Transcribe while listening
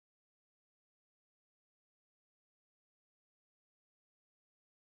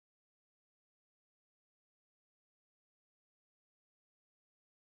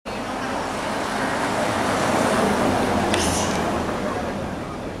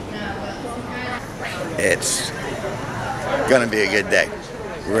It's gonna be a good day.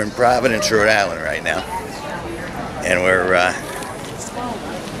 We're in Providence, Rhode Island right now, and we're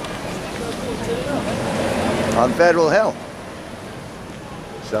on Federal Hill.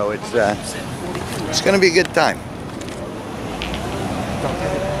 So it's gonna be a good time.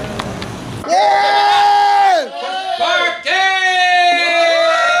 Yeah!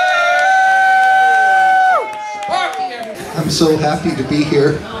 I'm so happy to be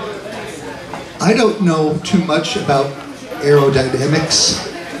here. I don't know too much about aerodynamics,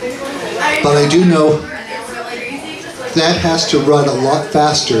 but I do know that has to run a lot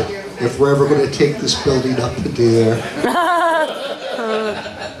faster if we're ever going to take this building up into the air.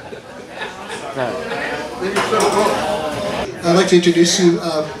 I'd like to introduce you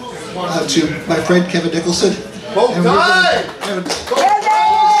to my friend Kevin Nicholson. And we're going to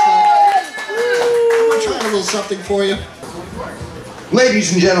try a little something for you.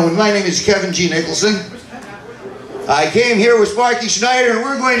 Ladies and gentlemen, my name is Kevin G. Nicholson. I came here with Sparky Schneider, and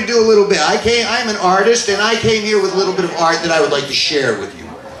we're going to do a little bit. I'm an artist, and I came here with a little bit of art that I would like to share with you.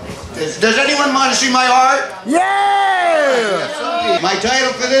 Does anyone want to see my art? Yeah! My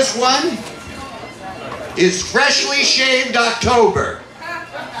title for this one is Freshly Shaved October.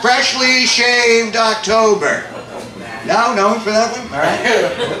 Freshly Shaved October. Now known for that one? All right.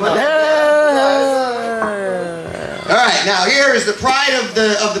 All right, now here is the pride of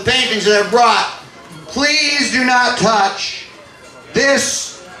the paintings that I brought. Please do not touch.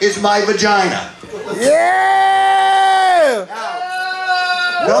 This is my vagina. Yeah!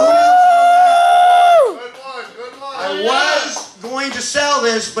 I was going to sell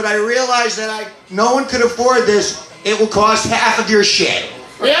this, but I realized that no one could afford this. It will cost half of your shit.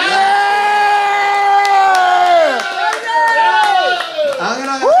 I'm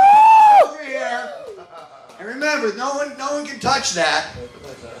gonna over here. And remember, no one can touch that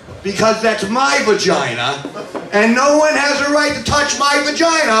because that's my vagina, and no one has a right to touch my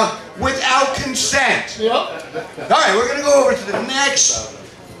vagina without consent. Yep. All right, we're gonna go over to the next.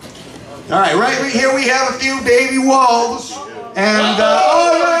 All right, right here we have a few baby wolves, and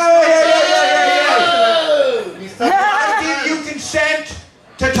I give you consent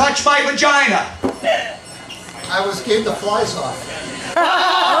to touch my vagina. I was getting the flies off.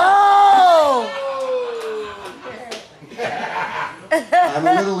 I'm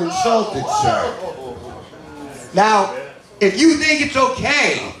a little insulted, sir. Now, if you think it's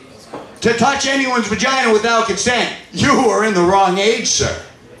okay to touch anyone's vagina without consent, you are in the wrong age, sir.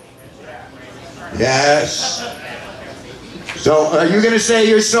 Yes. So, are you going to say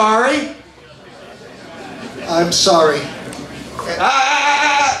you're sorry? I'm sorry.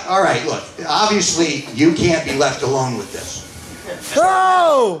 All right, look. Obviously, you can't be left alone with this.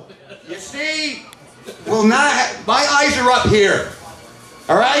 Oh! You see, well, my eyes are up here.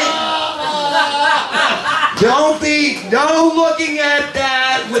 All right? Don't looking at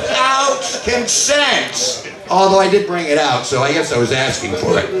that without consent. Although I did bring it out, so I guess I was asking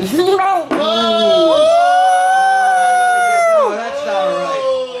for it. No, that's not right.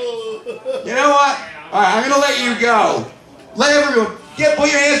 You know what? All right, I'm gonna let you go. Let everyone put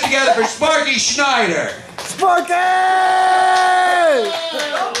your hands together for Sparky Schneider. Sparky!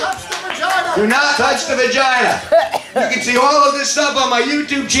 Do not touch the vagina. You can see all of this stuff on my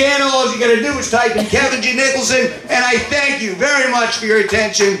YouTube channel. All you gotta do is type in Kevin G. Nicholson, and I thank you very much for your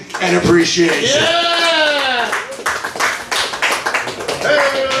attention and appreciation. Yeah!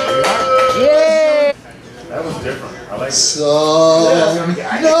 That was different. I like it. Some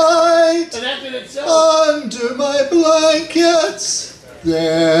night under my blankets,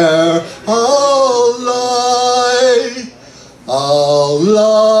 there I'll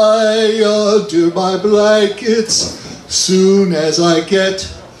lie under my blankets soon as I get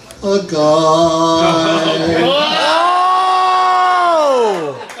a guy.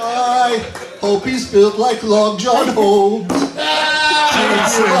 I hope he's built like Long John Holmes. He'll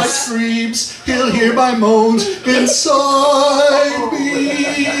hear my screams, he'll hear my moans inside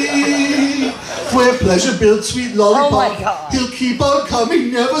me. Where pleasure builds sweet lollipop, he'll keep on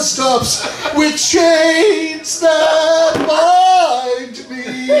coming, never stops, with chains that bind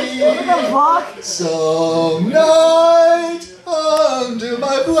me. Some night under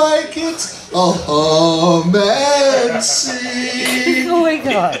my blankets, I'll hum and sing. Oh my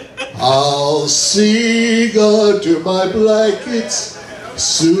God. I'll sing under my blankets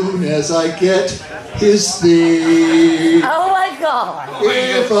soon as I get his thing. Oh my God.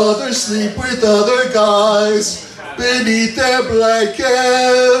 If others sleep with other guys beneath their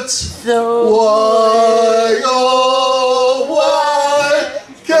blankets, So why, oh, why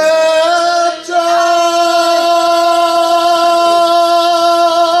can't I?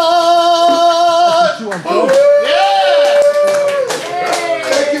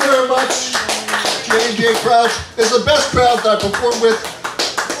 crowd is the best crowd that I performed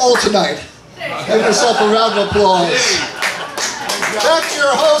with all tonight. Give yourself a round of applause. Back to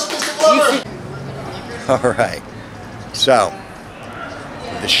your host, Mr. Glover. All right. So,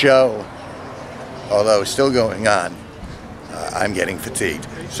 the show, although still going on, I'm getting fatigued.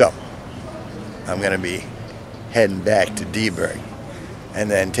 So, I'm going to be heading back to Dieburg and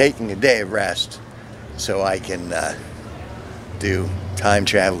then taking a day of rest so I can do Time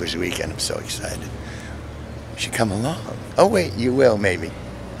Traveler's Weekend. I'm so excited. You should come along. Oh, wait, you will, maybe.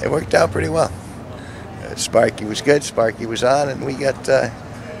 It worked out pretty well. Sparky was good, Sparky was on, and we got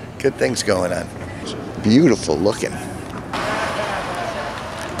good things going on. Beautiful looking.